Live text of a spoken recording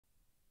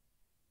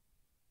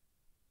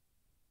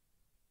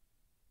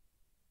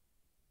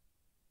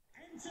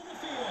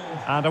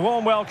And a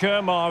warm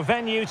welcome. Our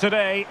venue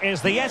today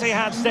is the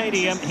Etihad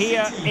Stadium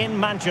here in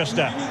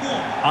Manchester.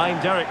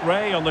 I'm Derek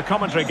Ray on the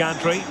commentary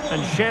gantry,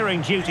 and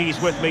sharing duties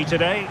with me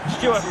today,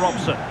 Stuart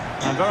Robson.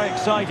 I'm very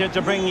excited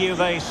to bring you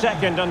the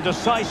second and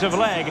decisive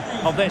leg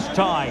of this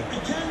tie.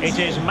 It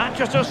is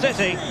Manchester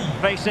City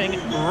facing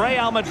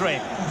Real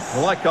Madrid.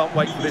 Well, I can't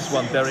wait for this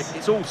one, Derek.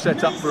 It's all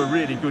set up for a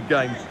really good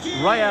game.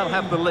 Real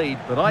have the lead,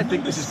 but I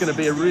think this is going to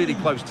be a really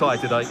close tie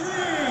today.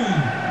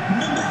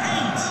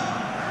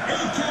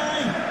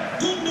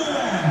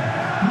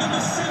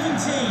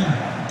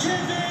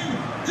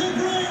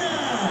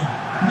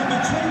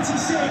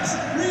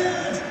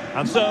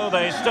 And so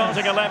the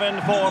starting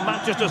 11 for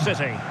Manchester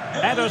City.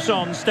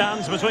 Ederson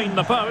stands between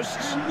the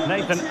posts.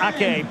 Nathan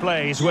Ake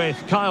plays with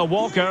Kyle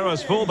Walker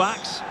as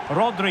fullbacks.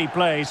 Rodri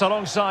plays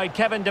alongside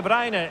Kevin De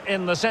Bruyne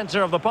in the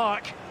centre of the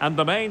park. And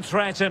the main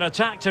threat in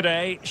attack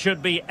today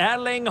should be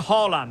Erling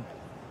Haaland.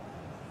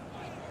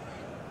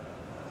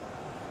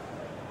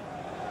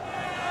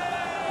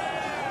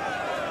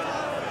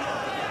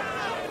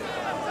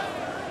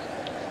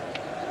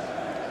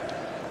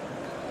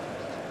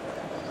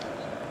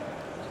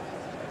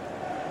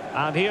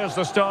 And here's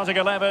the starting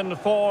 11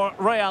 for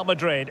Real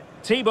Madrid.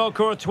 Thibaut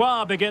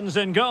Courtois begins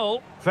in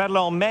goal.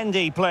 Ferland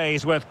Mendy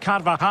plays with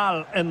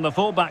Carvajal in the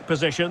full-back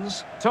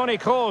positions. Toni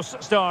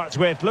Kroos starts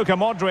with Luka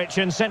Modric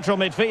in central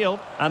midfield.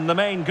 And the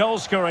main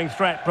goal-scoring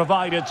threat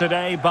provided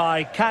today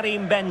by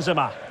Karim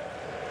Benzema.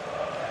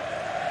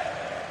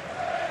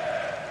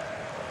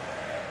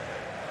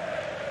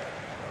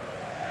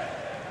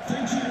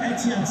 Thank you,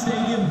 Etihad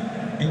Stadium.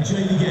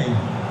 Enjoy the game.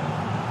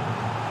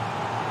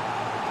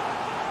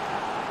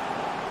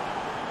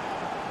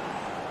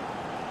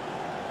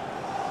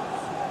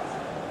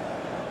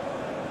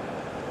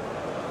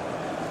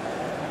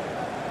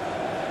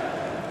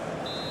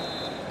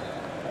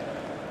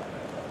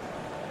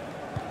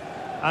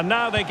 And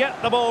now they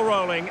get the ball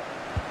rolling.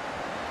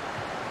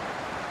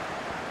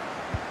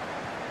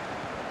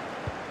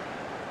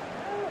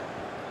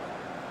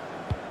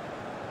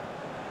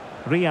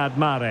 Riyad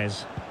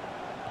Mahrez.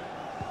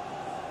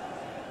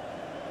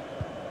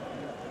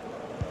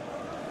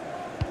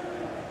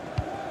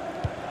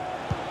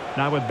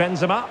 Now with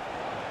Benzema.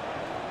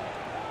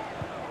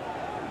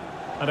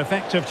 An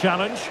effective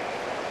challenge.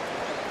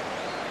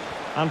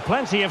 And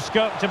plenty of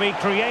scope to be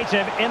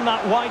creative in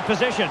that wide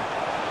position.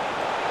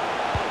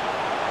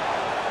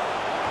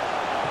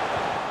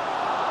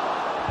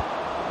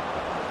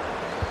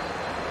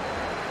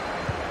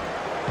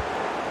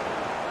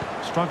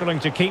 Struggling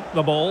to keep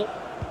the ball.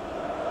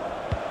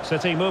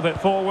 City move it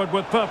forward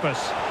with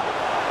purpose.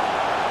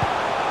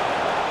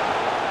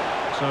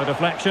 So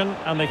deflection,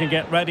 and they can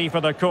get ready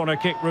for the corner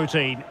kick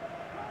routine.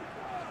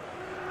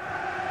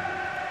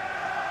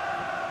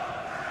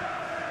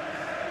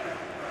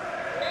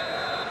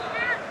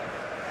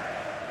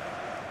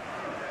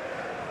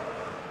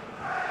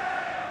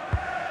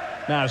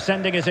 Now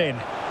sending it in.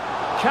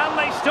 Can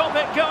they stop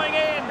it going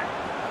in?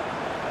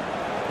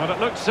 Well, it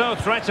looked so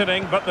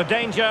threatening, but the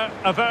danger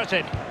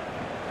averted.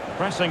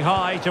 Pressing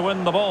high to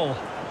win the ball.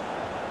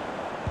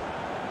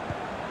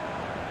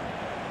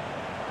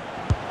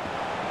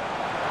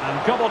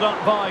 And gobbled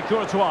up by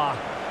Courtois.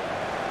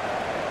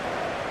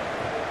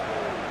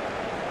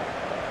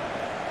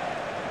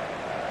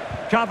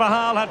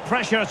 Carvajal had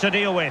pressure to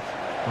deal with.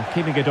 Well,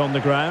 keeping it on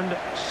the ground,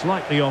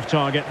 slightly off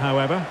target,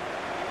 however.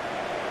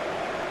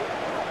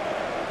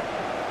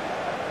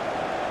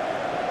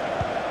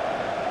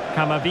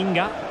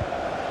 Camavinga.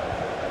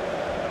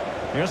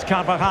 Here's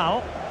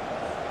Carvajal.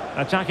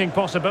 Attacking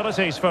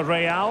possibilities for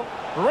Real.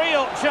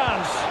 Real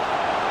chance.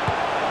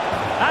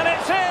 And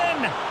it's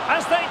in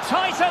as they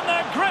tighten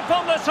their grip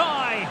on the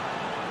tie.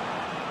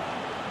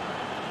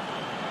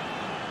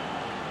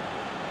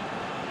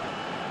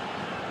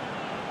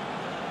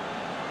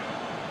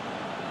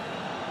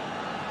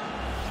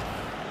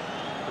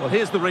 Well,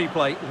 here's the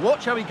replay.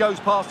 Watch how he goes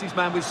past his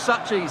man with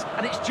such ease,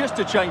 and it's just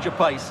a change of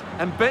pace.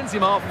 And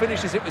Benzema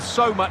finishes it with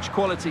so much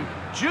quality.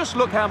 Just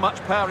look how much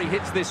power he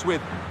hits this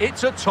with.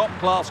 It's a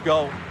top-class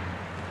goal.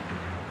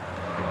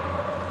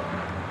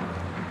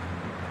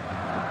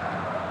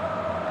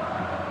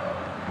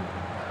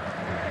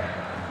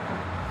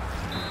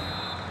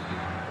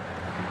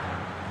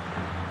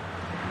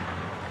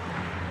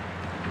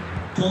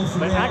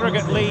 The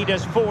aggregate lead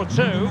is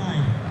 4-2.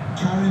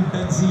 Karim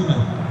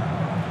Benzema.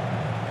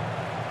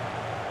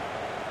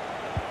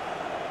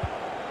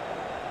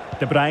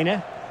 De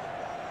Bruyne.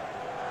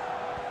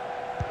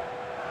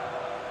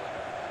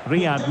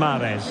 Riyad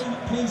Mahrez.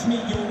 Please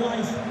meet your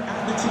wife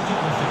at the ticket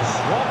office.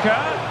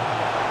 Walker.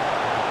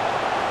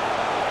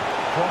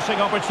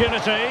 Crossing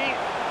opportunity.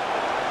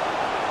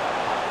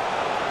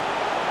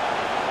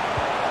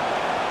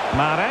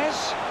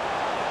 Mahrez.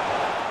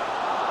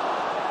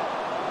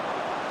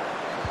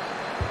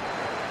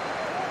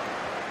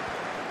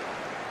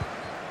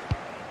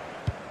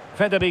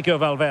 Federico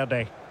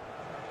Valverde.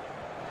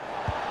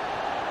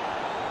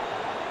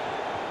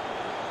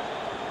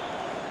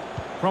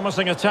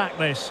 Promising attack,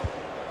 this.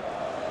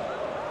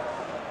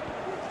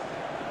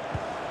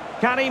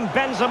 Karim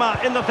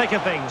Benzema in the thick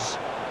of things.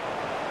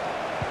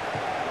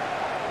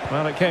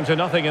 Well, it came to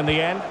nothing in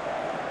the end.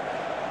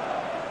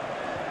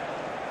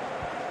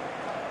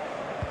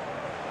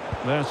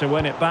 There to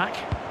win it back.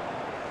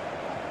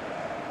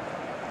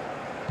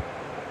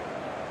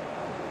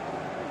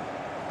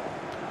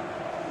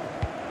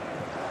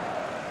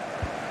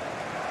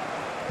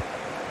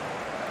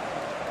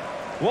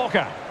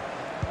 Walker.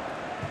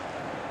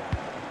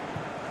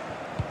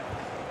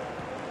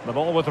 The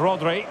ball with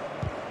Rodri.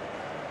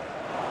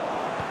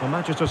 Well,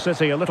 Manchester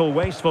City a little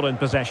wasteful in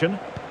possession.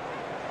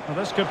 Well,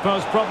 this could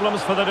pose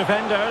problems for the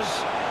defenders.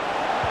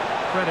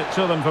 Credit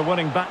to them for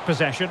winning back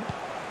possession.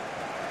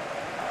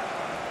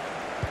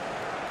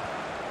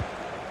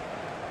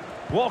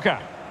 Walker.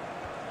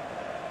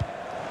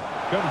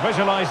 Good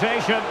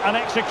visualisation and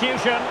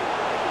execution.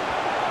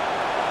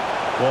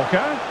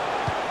 Walker.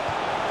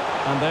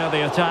 And there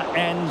the attack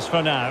ends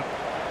for now.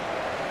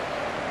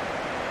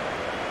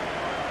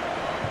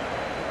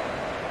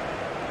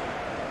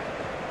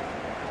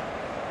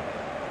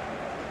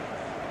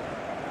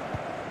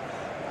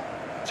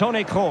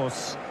 Toni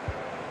Kroos.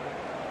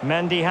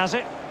 Mendy has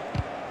it.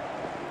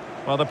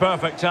 Well, the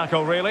perfect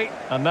tackle, really.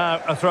 And now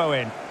a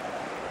throw-in.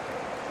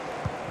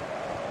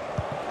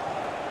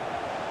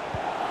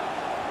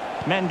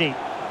 Mendy.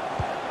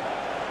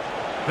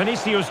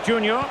 Vinicius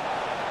Junior.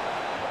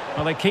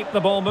 Well, they keep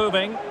the ball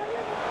moving.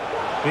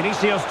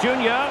 Vinicius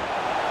Junior.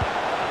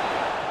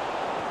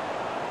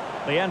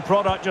 The end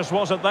product just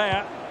wasn't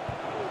there.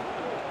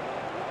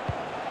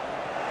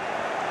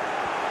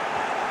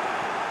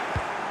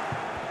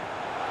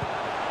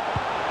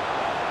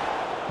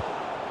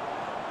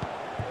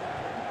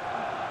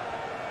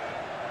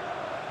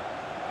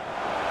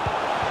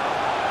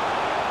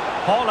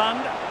 Holland.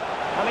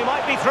 And he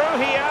might be through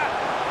here.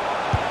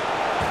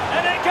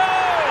 And it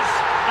goes!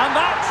 And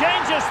that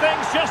changes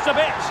things just a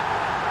bit.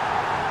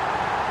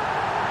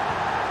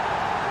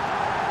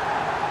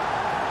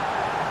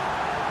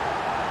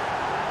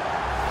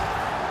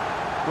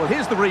 Well,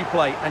 here's the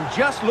replay, and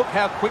just look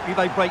how quickly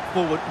they break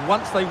forward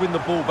once they win the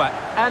ball back.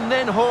 And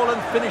then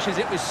Haaland finishes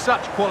it with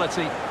such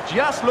quality.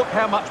 Just look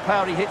how much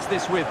power he hits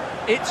this with.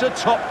 It's a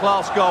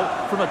top-class goal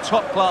from a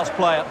top-class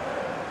player.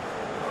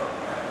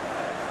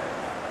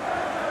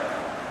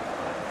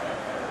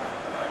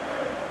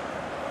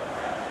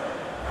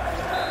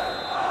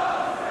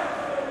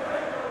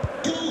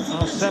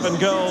 Well, 7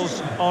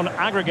 goals on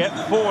aggregate,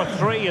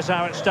 4-3 is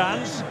how it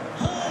stands.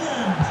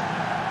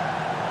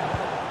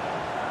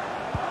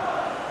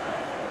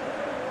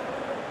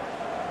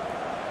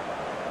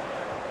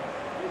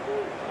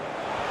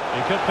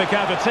 He could pick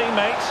out a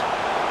teammate.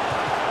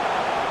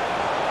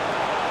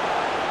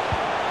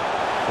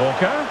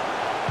 Walker.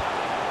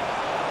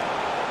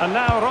 And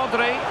now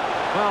Rodri.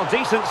 Well,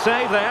 decent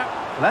save there.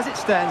 Well, as it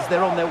stands,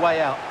 they're on their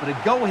way out, but a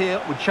goal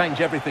here would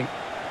change everything.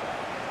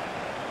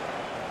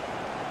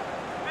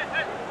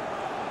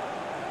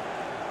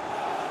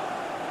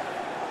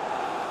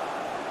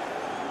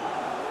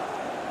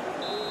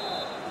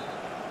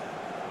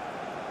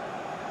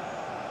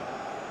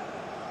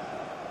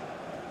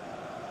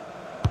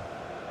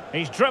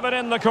 He's driven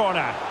in the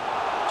corner.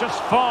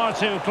 Just far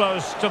too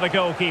close to the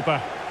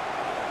goalkeeper.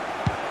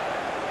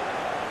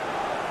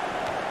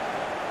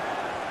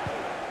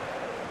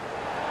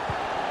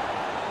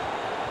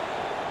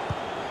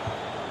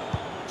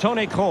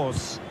 Toni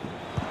Kroos.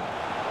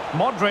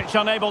 Modric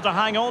unable to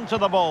hang on to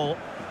the ball.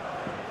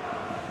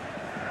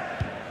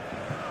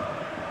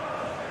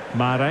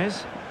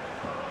 Mahrez.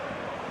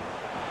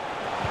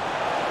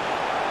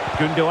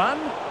 Gundogan.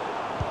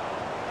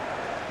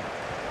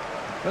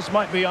 This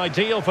might be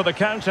ideal for the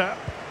counter.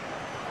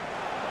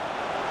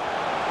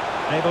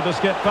 Able to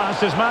skip past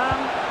his man.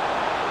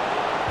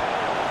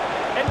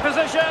 In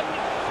position.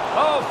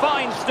 Oh,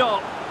 fine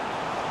stop.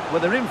 Well,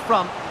 they're in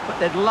front, but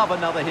they'd love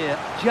another here,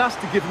 just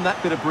to give them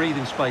that bit of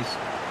breathing space.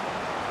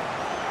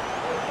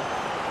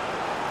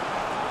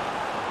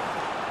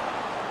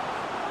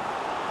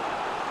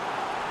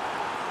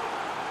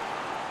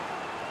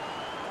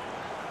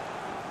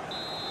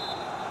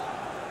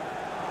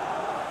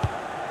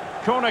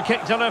 Corner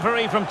kick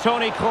delivery from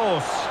Toni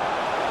Kroos.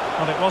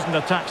 Well, it wasn't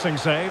a taxing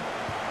save.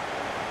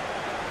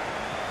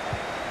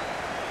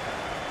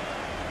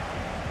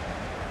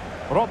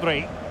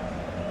 Rodri.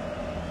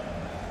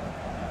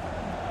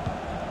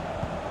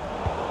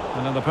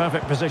 And in the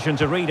perfect position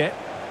to read it.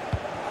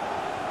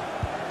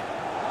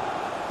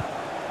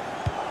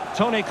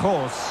 Toni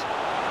Kroos.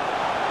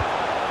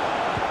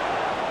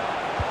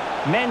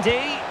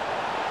 Mendy.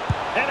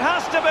 It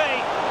has to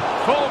be.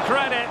 Full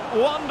credit.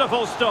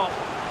 Wonderful stop.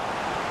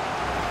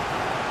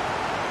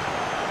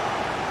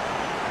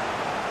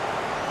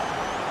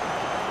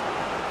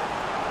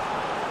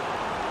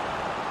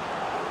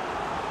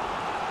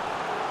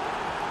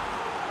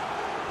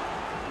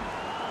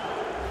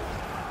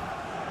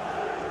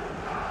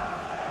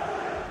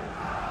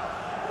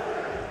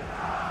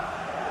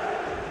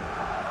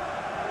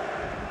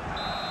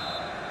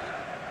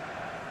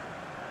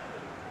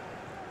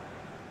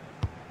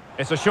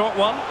 It's a short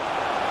one.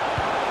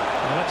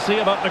 Well, let's see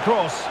about the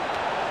cross.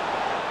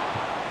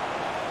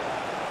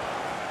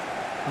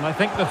 And I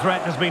think the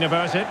threat has been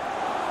averted.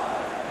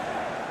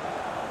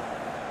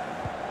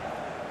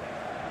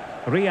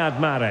 Riyad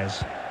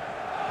Mahrez.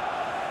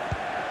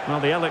 Well,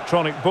 the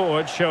electronic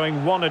board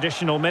showing 1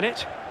 additional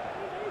minute.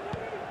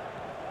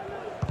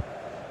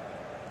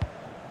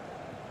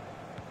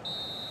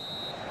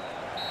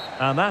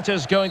 And that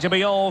is going to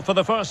be all for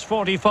the first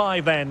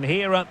 45 then,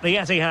 here at the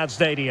Etihad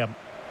Stadium.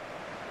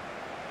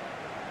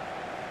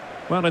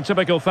 Well, in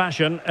typical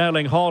fashion,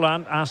 Erling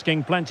Haaland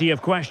asking plenty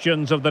of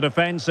questions of the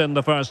defence in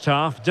the first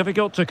half.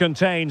 Difficult to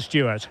contain,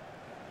 Stuart.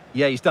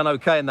 Yeah, he's done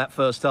OK in that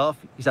first half.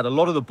 He's had a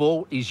lot of the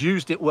ball, he's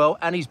used it well,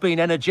 and he's been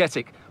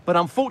energetic. But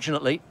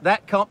unfortunately,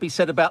 that can't be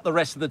said about the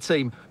rest of the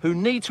team, who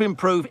need to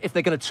improve if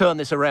they're going to turn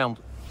this around.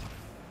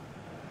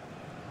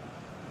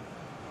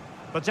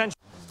 Potential.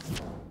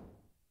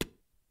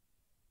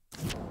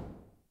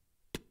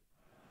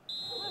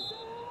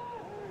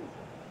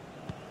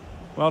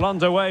 Well,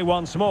 underway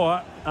once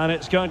more, and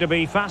it's going to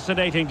be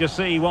fascinating to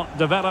see what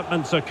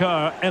developments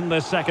occur in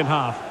this second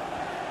half.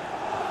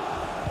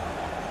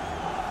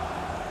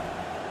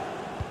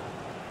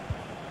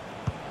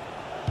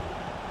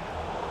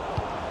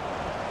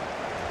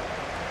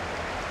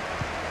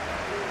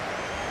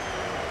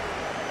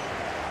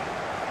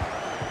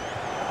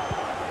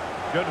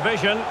 Good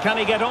vision. Can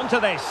he get onto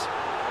this?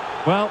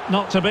 Well,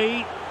 not to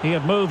be. He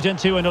had moved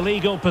into an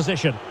illegal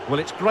position. Well,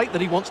 it's great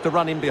that he wants to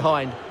run in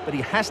behind, but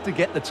he has to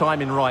get the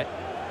timing right.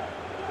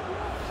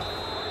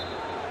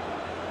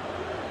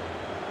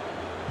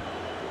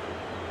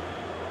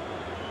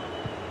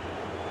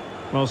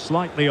 Well,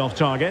 slightly off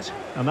target,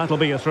 and that'll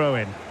be a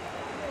throw-in.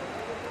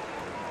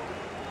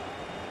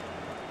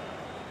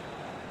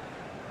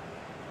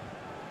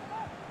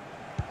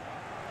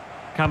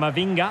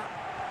 Camavinga.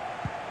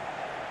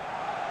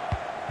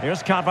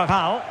 Here's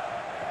Carvajal.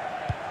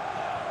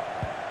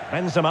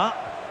 Benzema.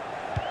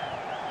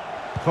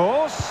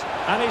 Force,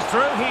 and he's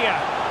through here.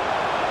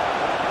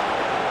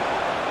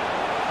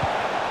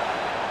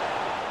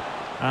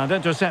 And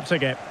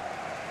intercepting it.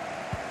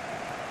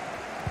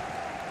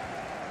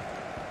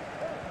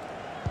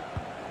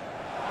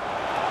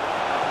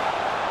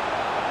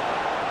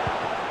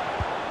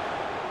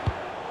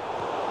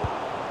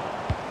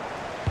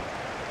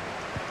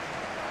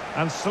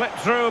 And slipped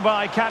through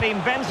by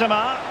Karim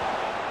Benzema.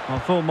 Well,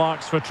 full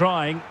marks for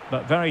trying,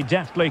 but very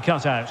deftly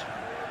cut out.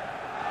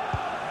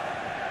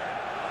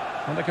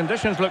 And the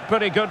conditions look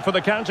pretty good for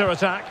the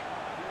counter-attack.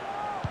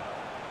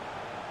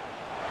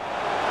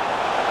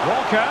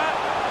 Walker.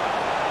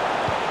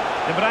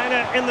 De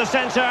Bruyne in the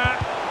centre.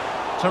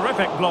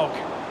 Terrific block.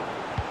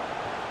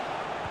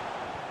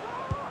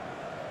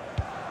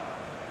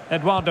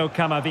 Eduardo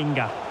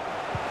Camavinga.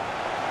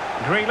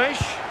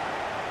 Grealish.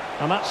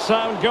 And that's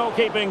sound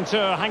goalkeeping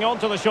to hang on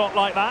to the shot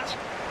like that.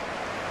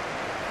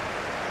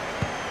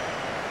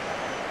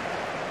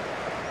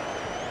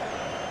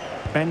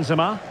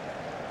 Benzema.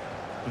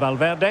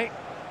 Valverde.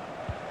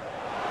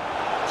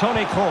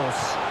 Toni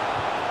Kroos.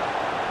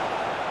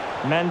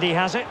 Mendy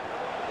has it.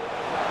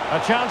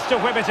 A chance to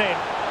whip it in.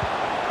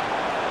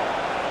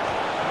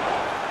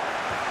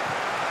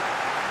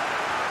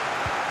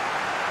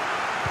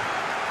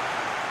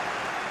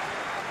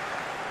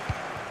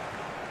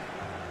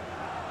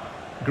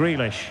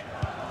 Grealish.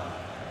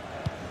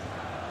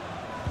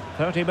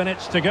 30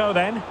 minutes to go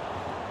then.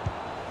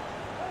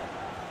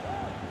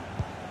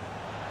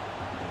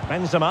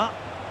 Benzema.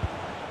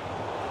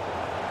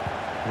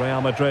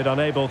 Real Madrid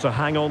unable to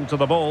hang on to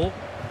the ball.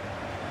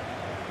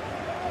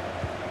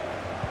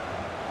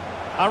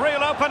 A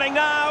real opening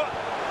now.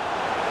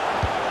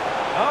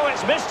 Oh,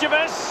 it's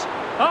mischievous.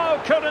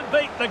 Oh, couldn't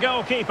beat the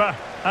goalkeeper.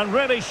 And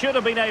really should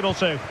have been able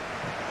to.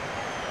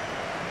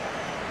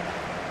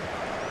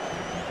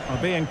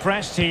 Well, being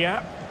pressed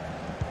here.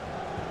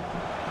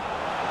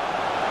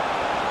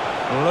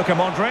 Luka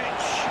Modric.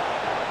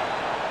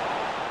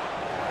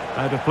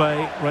 Out of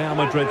play, Real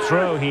Madrid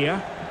throw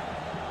here.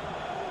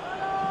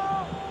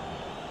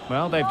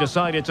 Well, they've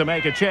decided to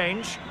make a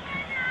change.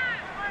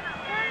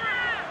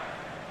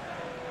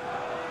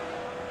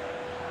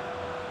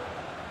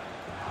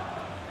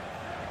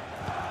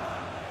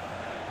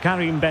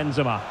 Karim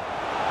Benzema.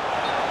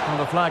 Well,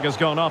 the flag has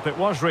gone up. It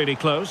was really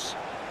close.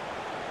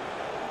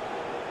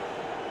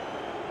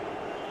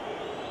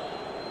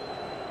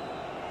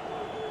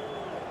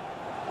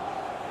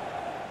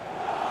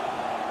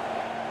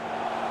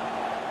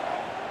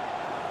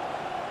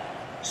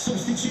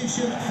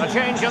 Substitution. A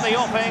change in the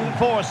offing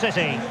for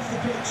City. Off the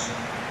pitch,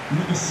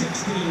 number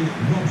 16,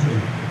 Rodri,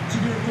 to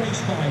be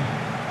replaced by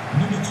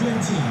number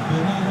 20,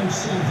 Bernardo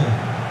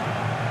Silva.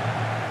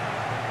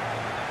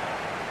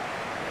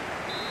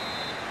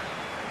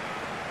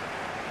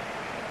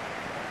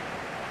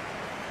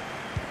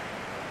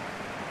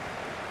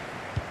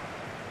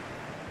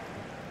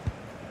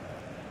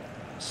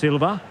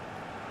 Silva.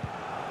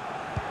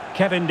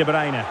 Kevin De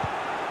Bruyne.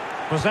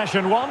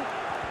 Possession one.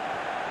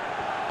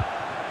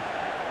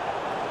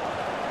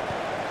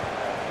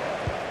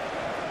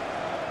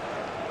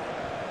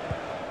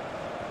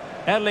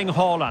 Erling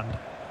Haaland.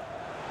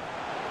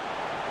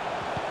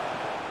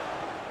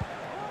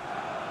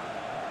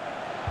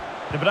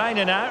 De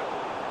Bruyne now.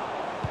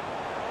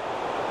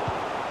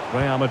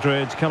 Real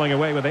Madrid coming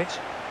away with it.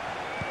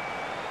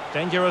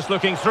 Dangerous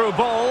looking through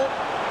ball.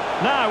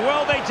 Now,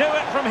 will they do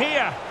it from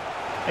here?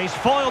 He's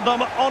foiled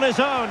them on his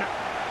own.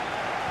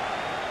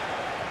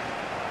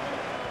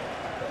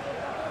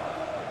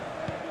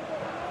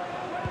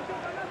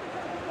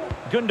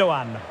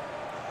 Gundogan.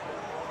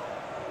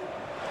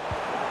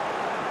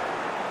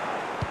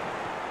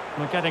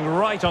 They're getting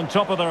right on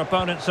top of their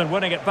opponents and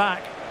winning it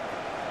back.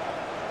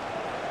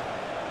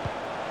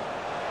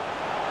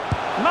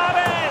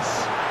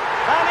 Mahrez!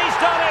 And he's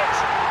done it!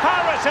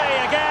 Parity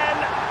again!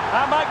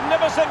 A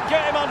magnificent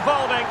game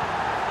unfolding.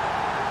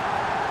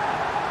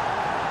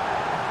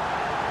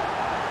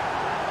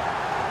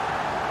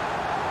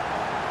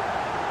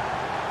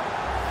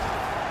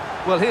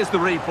 Well, here's the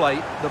replay.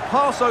 The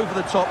pass over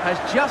the top has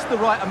just the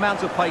right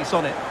amount of pace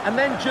on it. And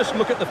then just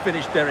look at the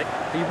finish, Derek.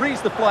 He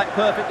reads the flight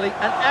perfectly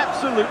and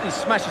absolutely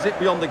smashes it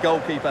beyond the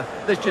goalkeeper.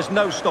 There's just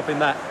no stopping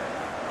that.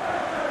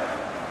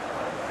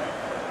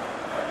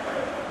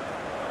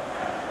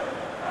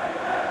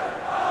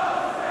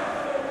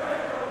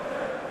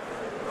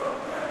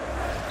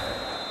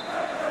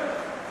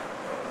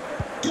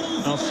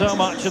 Not so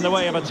much in the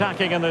way of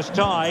attacking in this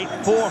tie.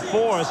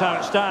 4-4 is how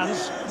it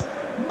stands.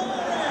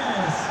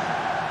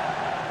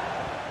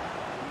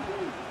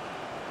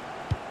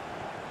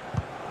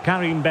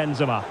 Karim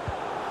Benzema.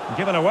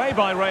 Given away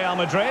by Real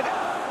Madrid.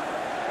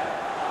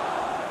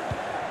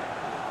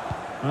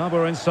 Well,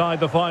 we're inside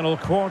the final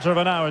quarter of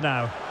an hour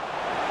now.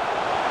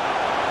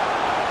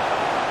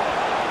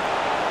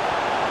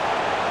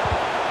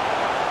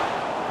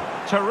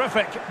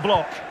 Terrific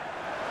block.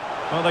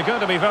 Well, they're going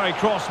to be very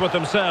cross with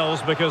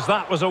themselves because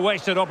that was a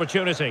wasted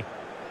opportunity.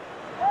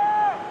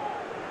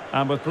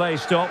 And with play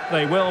stopped,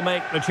 they will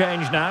make the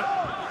change now.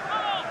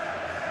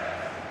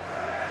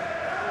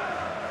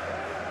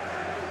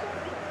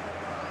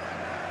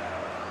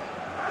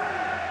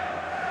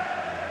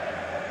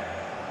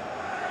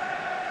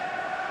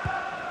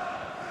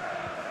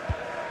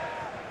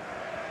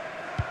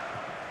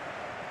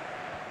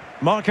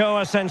 Marco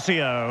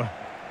Asensio.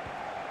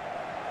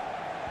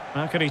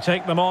 How can he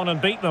take them on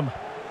and beat them?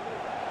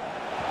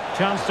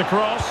 Chance to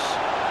cross.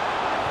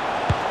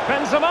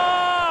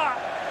 Benzema!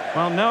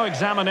 Well, no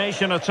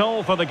examination at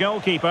all for the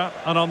goalkeeper,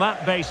 and on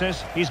that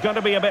basis, he's going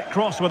to be a bit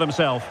cross with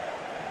himself.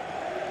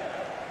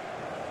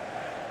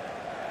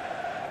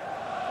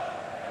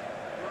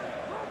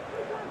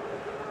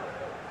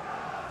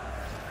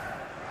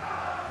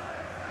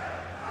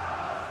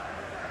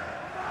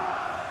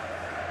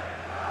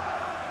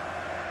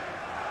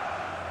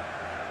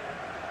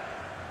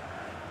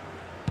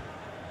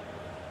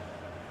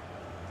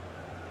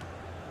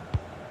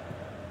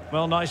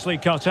 Well, nicely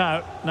cut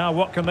out. Now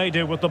what can they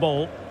do with the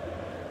ball?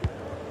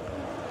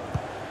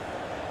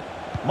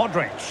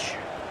 Modric.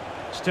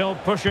 Still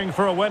pushing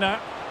for a winner.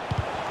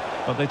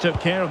 But they took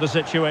care of the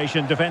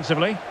situation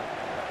defensively.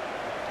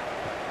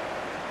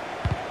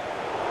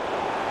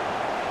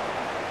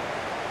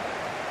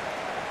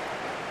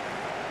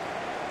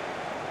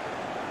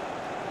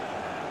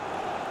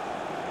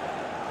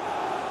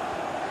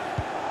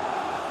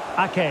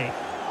 Ake.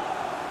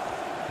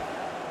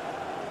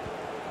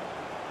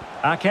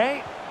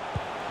 Ake.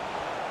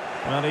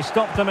 Well, he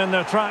stopped them in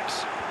their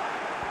tracks.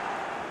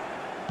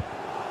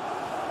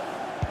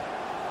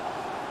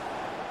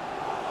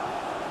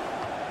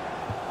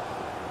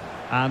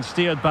 And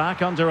steered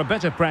back under a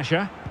bit of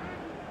pressure.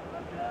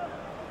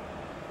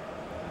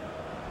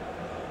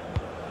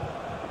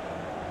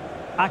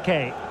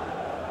 Ake.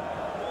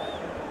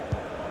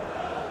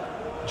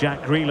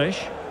 Jack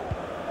Grealish.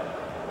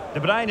 De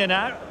Bruyne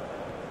now.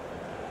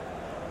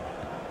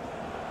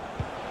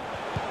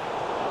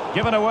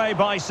 Given away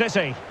by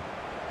City.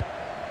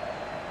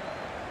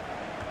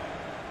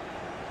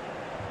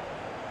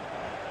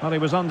 Well, he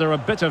was under a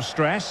bit of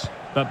stress,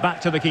 but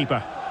back to the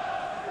keeper.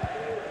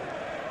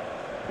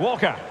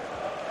 Walker.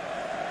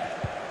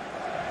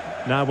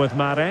 Now with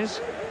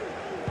Mahrez.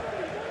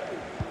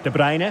 De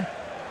Bruyne.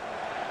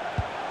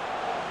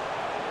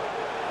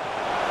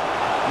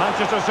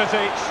 Manchester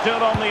City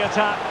still on the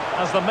attack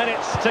as the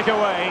minutes tick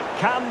away.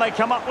 Can they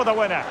come up with a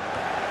winner?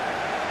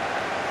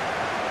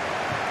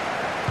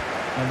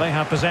 And they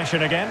have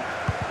possession again.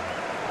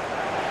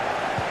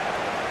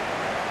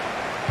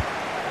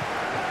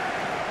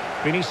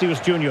 Vinicius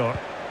Junior.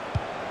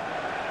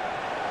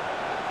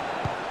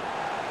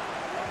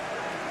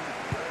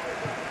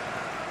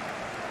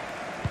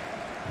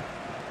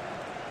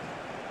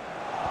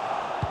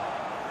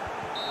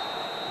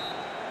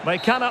 They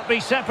cannot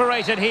be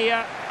separated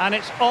here, and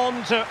it's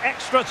on to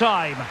extra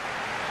time.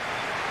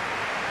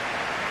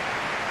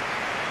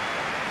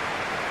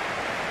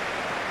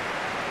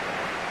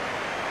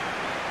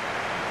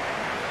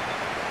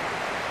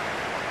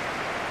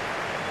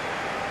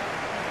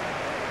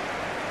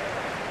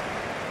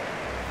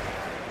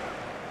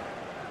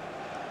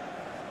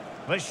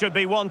 This should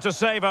be one to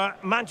savour.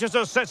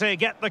 Manchester City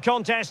get the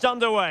contest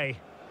underway.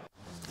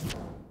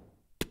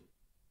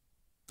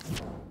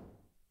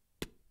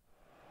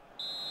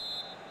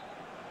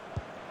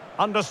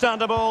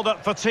 Understandable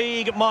that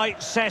fatigue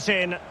might set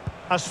in.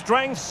 A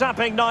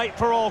strength-sapping night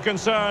for all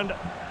concerned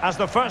as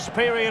the first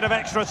period of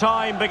extra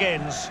time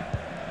begins.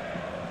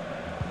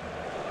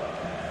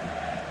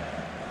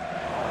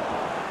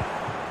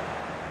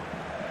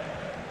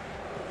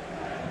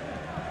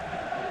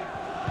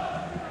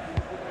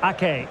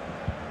 Ake.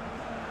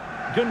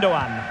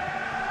 Gundogan.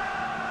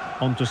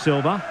 On to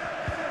Silva.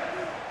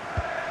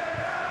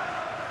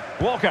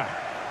 Walker.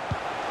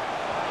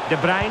 De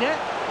Bruyne.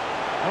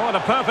 Oh, what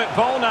a perfect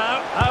ball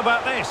now. How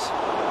about this?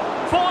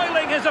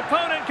 Foiling his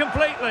opponent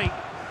completely.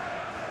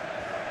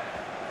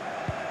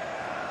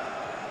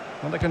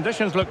 Well, the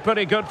conditions look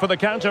pretty good for the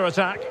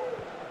counter-attack.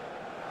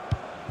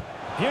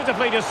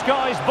 Beautifully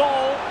disguised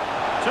ball.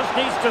 Just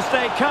needs to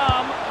stay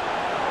calm.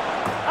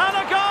 And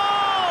a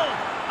goal!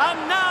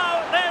 And now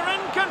they're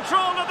in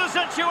control of the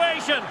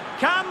situation.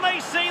 Can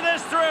they see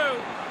this through?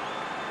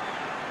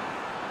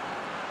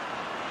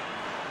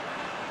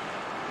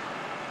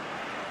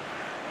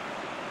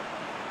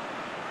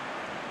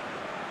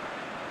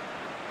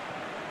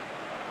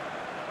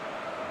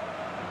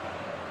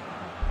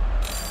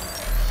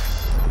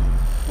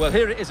 Well,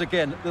 here it is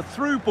again. The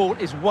through ball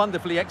is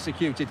wonderfully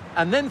executed.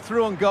 And then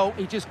through on goal,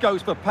 he just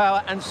goes for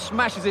power and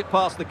smashes it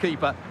past the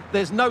keeper.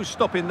 There's no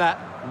stopping that.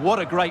 What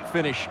a great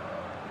finish.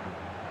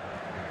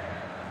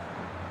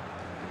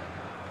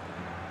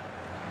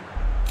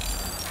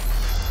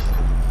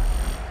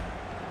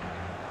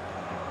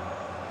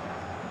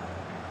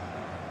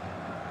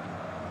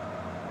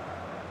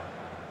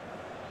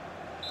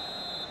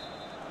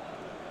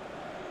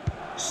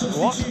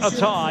 What a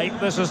tie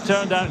this has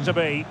turned out to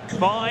be.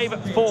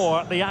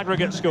 5-4 the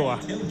aggregate score.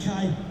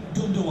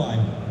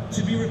 Gundogan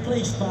to be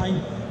replaced by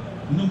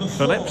number 4,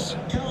 Phillips.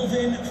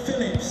 Calvin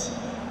Phillips.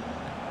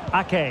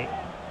 Ake.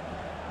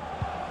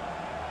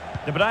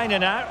 De Bruyne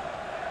now.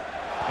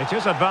 It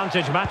is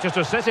advantage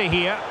Manchester City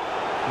here.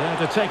 There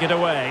to take it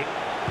away.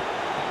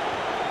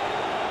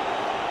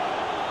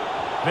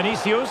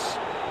 Vinicius.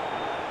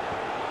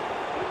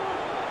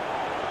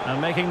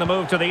 And making the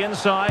move to the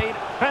inside.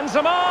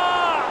 Benzema!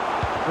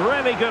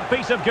 Really good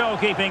piece of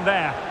goalkeeping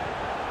there.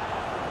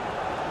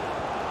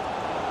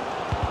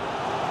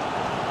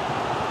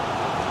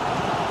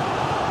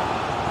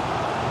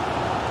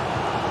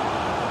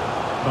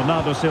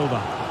 Bernardo Silva.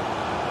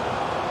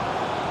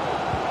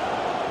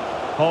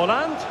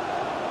 Haaland.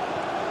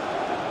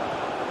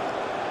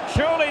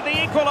 Surely the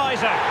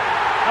equaliser.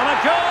 And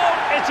a goal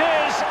it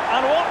is.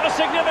 And what a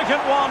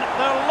significant one.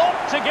 They're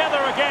locked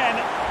together again.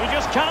 You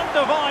just can't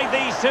divide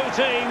these two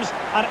teams.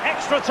 And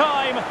extra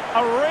time,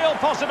 a real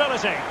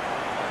possibility.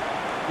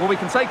 Well, we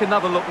can take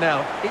another look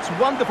now. It's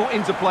wonderful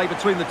interplay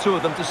between the two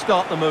of them to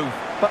start the move.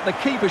 But the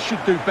keeper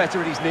should do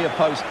better at his near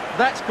post.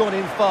 That's gone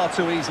in far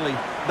too easily.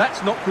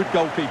 That's not good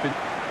goalkeeping.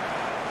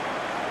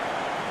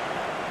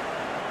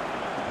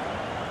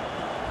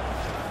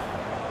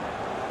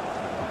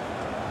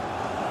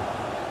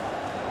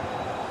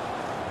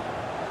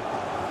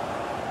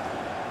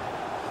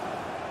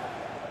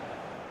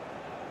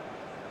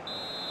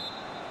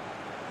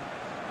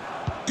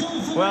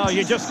 Well,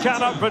 you just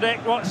cannot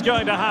predict what's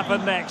going to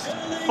happen next.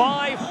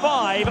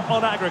 5-5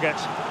 on aggregate.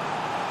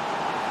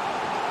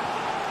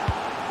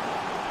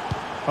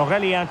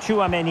 Aurélien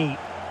Tchouameni.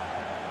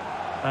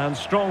 And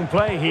strong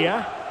play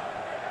here.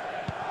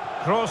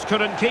 Kroos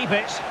couldn't keep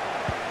it.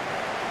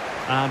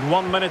 And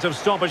 1 minute of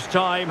stoppage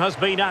time has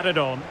been added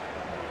on.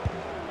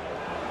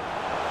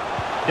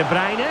 De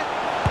Bruyne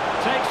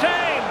takes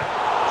aim.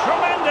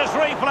 Tremendous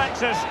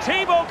reflexes.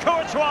 Thibaut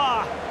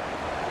Courtois.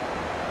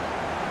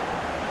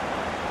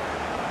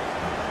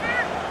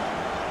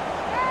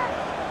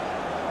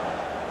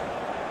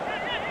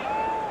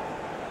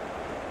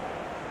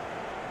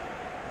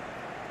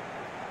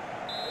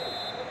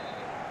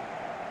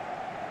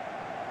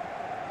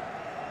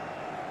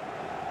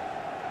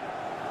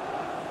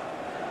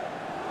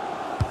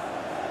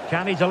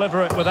 Can he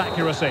deliver it with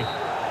accuracy?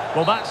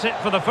 Well, that's it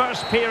for the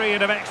first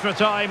period of extra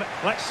time.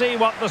 Let's see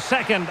what the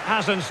second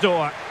has in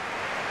store.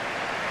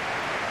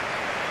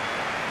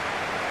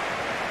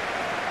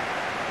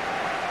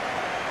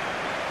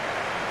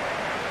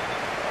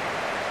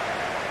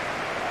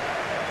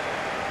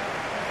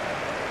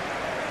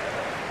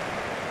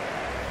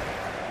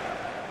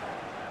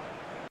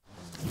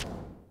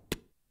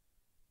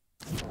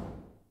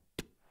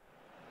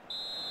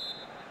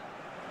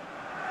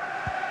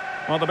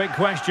 Well, the big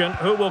question,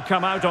 who will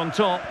come out on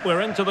top?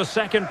 We're into the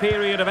second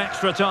period of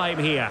extra time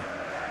here.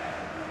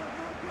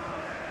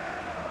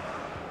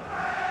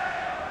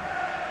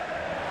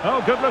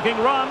 Oh, good-looking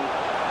run.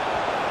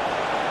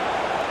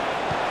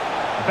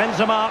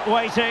 Benzema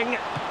waiting.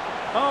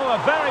 Oh,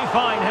 a very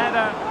fine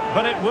header,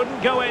 but it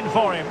wouldn't go in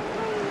for him.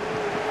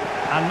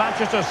 And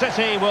Manchester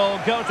City will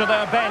go to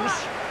their bench.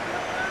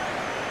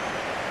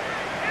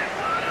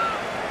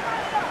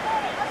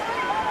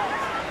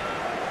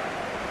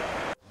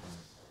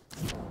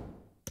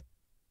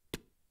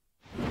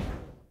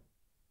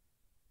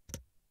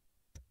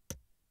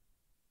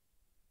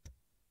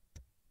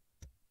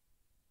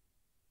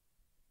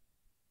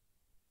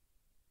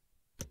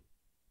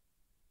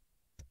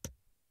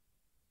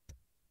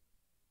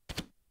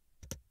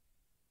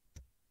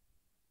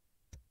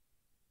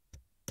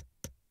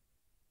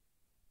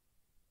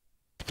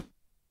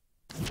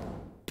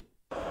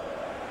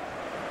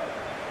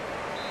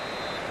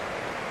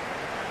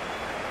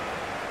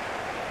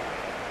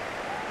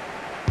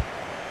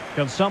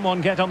 Can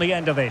someone get on the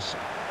end of this?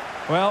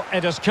 Well,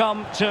 it has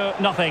come to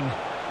nothing.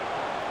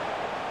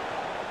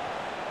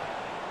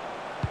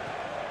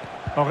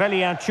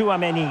 Aurelien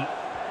Tchouameni.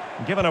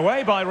 Given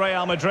away by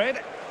Real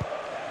Madrid.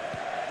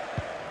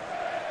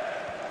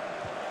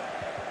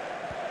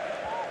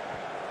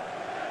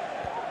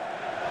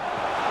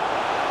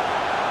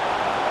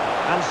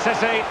 And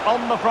City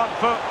on the front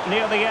foot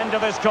near the end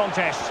of this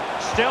contest.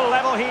 Still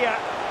level here.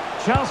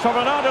 Chance for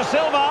Bernardo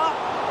Silva.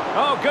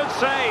 Oh, good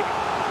save.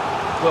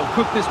 Well,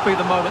 could this be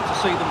the moment to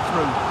see them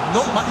through?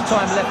 Not much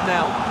time left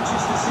now.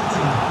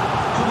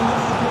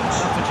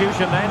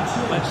 Substitution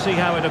then. Let's see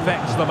how it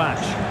affects the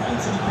match.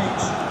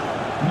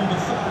 Number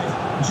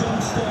 5,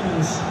 John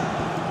Stones.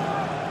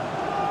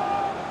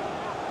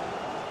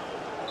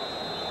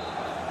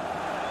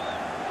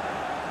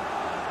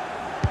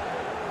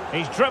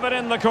 He's driven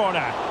in the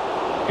corner.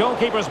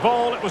 Goalkeeper's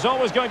ball, it was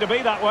always going to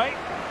be that way.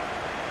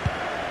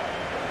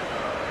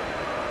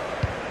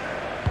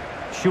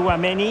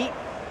 Tchouameni.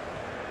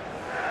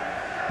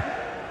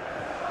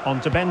 On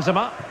to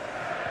Benzema.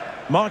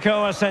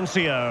 Marco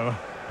Asensio.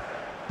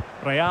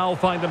 Real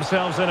find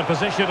themselves in a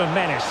position of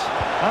menace.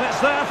 And it's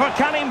there for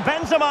Karim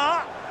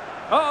Benzema.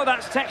 Oh,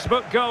 that's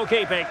textbook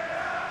goalkeeping.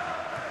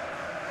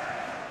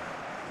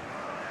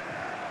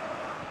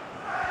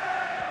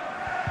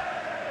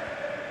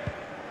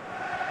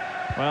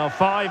 Well,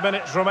 5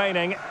 minutes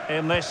remaining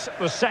in this,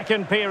 the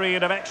second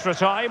period of extra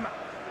time.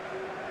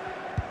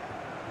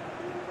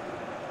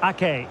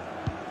 Ake.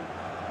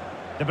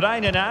 De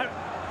Bruyne now.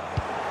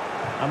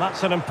 And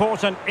that's an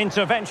important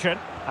intervention.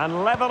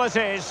 And level it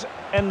is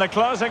in the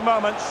closing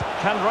moments.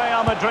 Can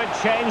Real Madrid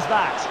change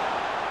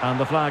that? And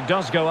the flag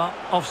does go up,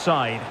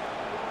 offside.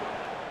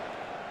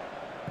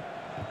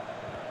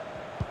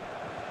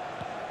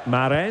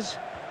 Mahrez.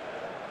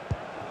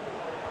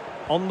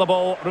 On the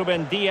ball,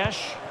 Ruben Dias.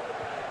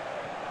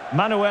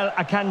 Manuel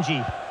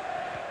Akanji.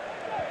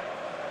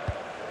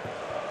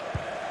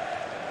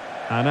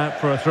 And out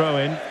for a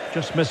throw-in,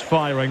 just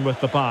misfiring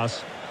with the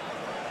pass.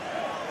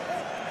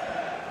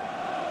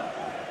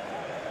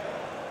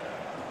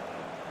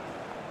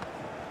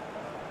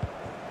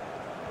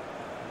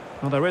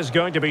 Well, there is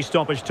going to be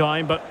stoppage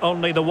time, but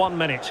only the 1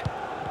 minute.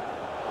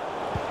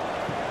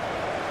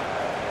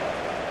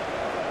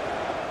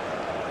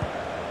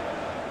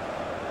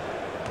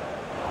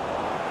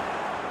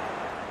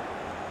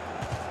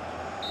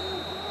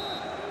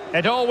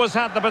 It always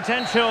had the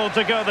potential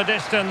to go the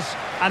distance,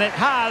 and it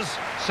has,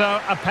 so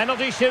a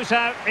penalty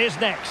shootout is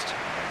next.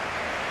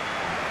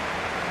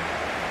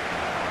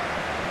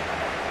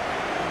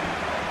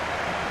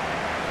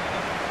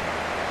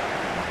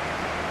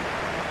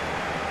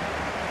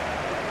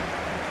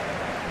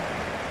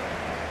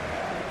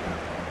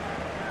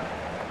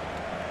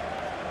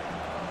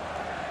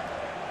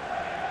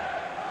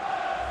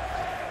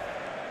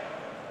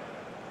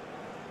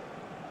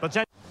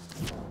 Poten-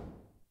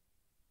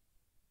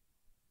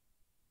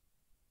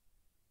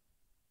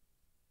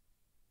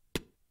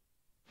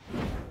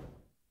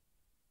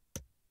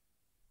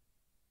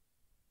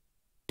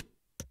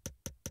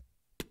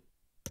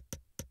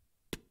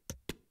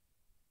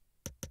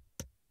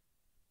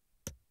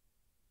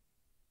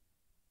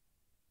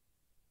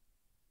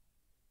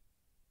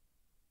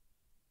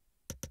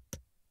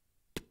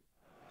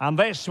 And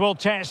this will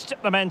test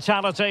the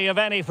mentality of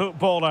any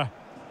footballer.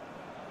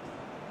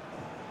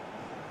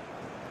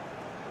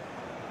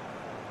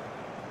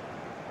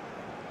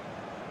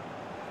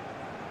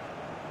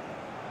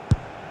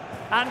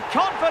 And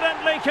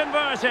confidently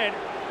converted.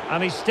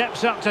 And he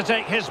steps up to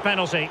take his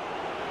penalty.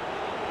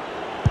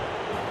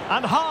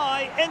 And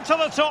high into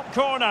the top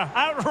corner.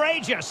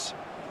 Outrageous.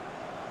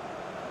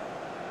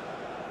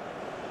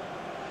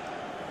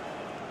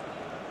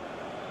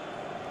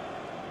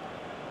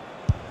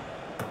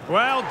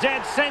 Well,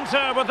 dead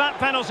centre with that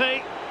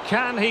penalty.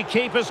 Can he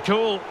keep his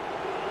cool?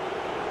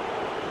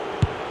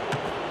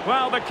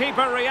 Well, the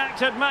keeper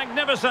reacted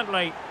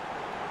magnificently.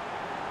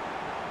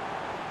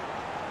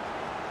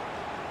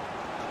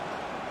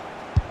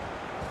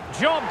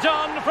 Job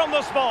done from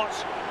the spot.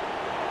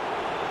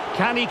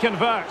 Can he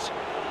convert?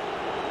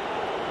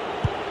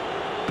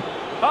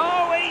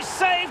 Oh, he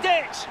saved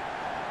it!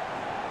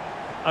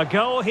 A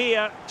goal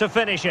here to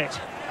finish it.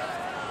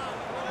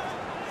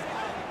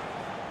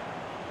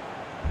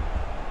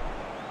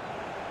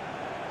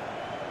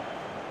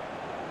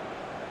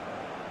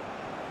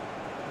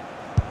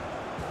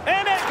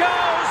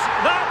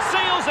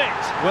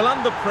 Well,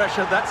 under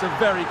pressure, that's a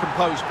very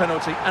composed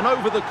penalty. And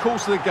over the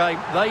course of the game,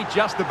 they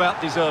just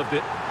about deserved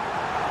it.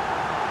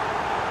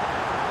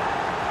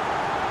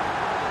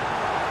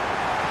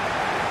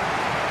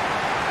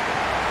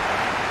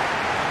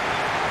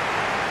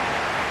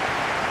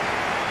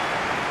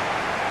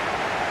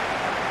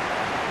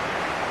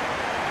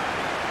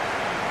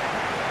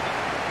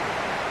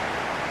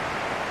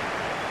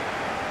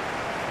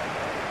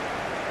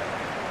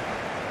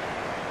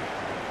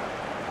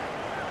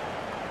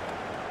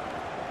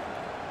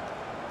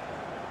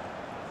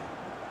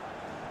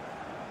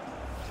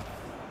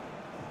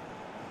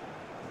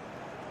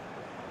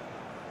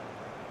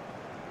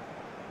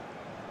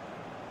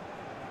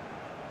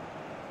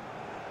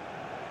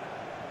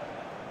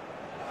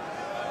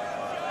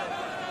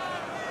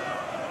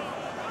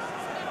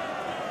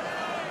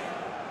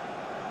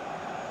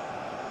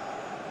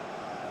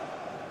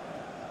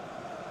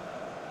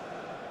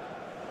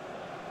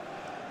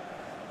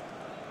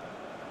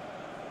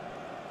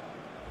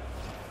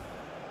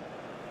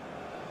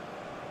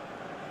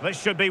 This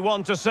should be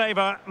one to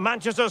savour.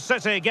 Manchester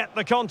City get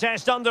the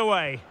contest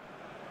underway.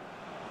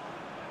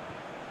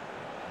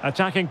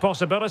 Attacking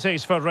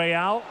possibilities for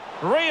Real.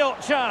 Real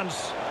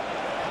chance.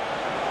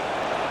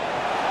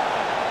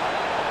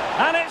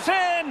 And it's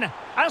in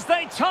as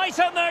they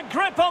tighten their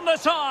grip on the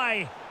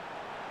tie.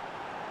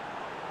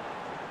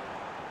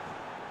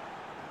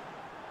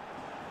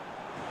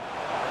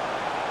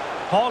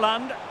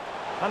 Holland.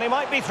 And he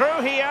might be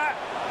through here.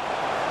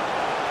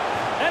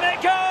 And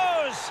it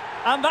goes!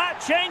 And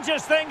that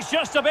changes things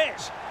just a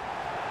bit.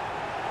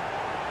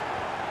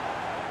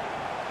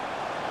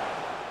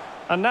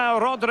 And now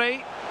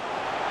Rodri.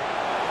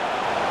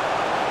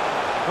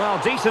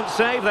 Well, decent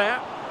save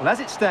there. Well, as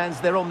it stands,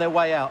 they're on their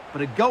way out,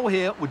 but a goal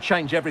here would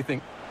change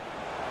everything.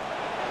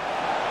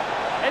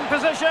 In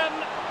position.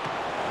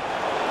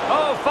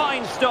 Oh,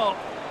 fine stop.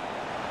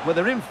 Well,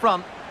 they're in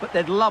front, but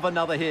they'd love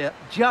another here,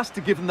 just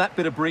to give them that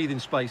bit of breathing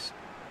space.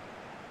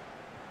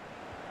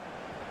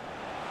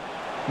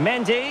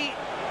 Mendy.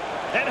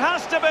 It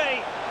has to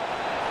be.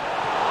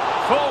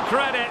 Full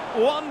credit.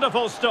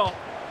 Wonderful stop.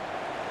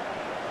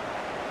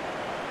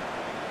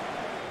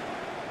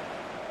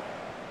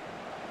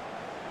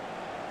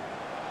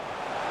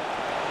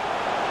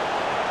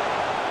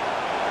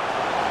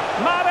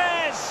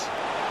 Mahrez.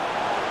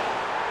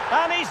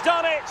 And he's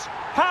done it.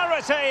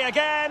 Parity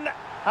again.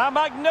 A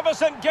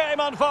magnificent game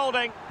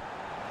unfolding.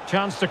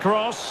 Chance to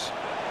cross.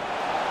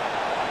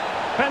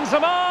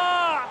 Benzema.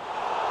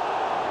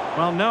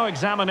 Well, no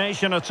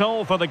examination at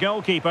all for the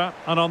goalkeeper,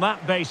 and on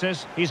that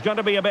basis, he's going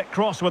to be a bit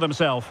cross with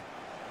himself.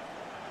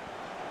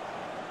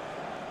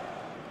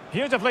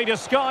 Beautifully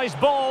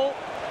disguised ball.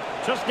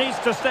 Just needs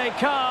to stay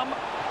calm.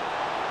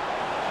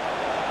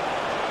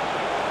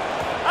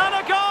 And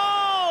a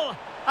goal!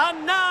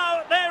 And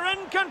now they're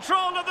in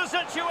control of the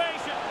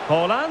situation.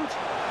 Holland.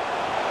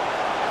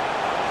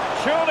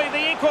 Surely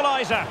the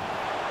equaliser.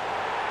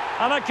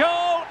 And a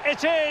goal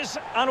it is,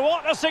 and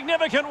what a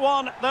significant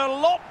one. They're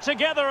locked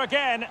together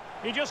again.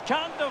 He just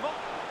can't avoid.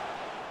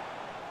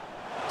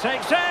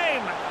 Takes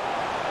aim.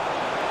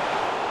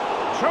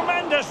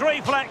 Tremendous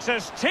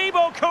reflexes.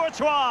 Thibaut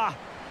Courtois.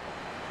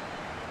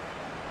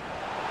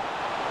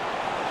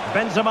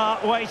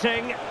 Benzema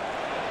waiting.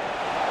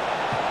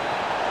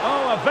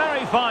 Oh, a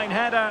very fine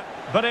header,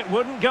 but it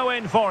wouldn't go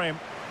in for him.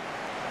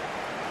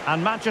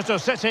 And Manchester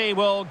City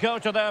will go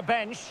to their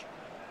bench.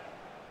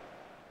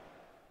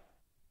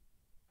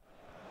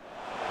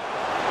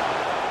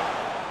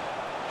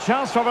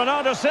 Chance for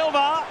Bernardo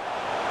Silva.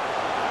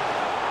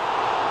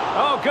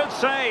 Oh, good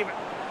save.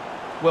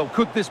 Well,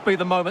 could this be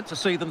the moment to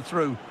see them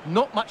through?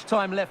 Not much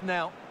time left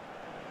now.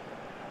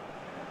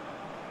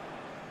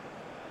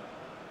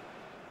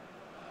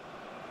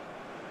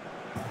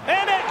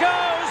 In it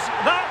goes!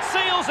 That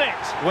seals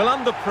it! Well,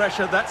 under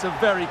pressure, that's a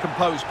very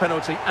composed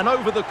penalty. And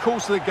over the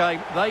course of the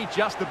game, they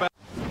just about...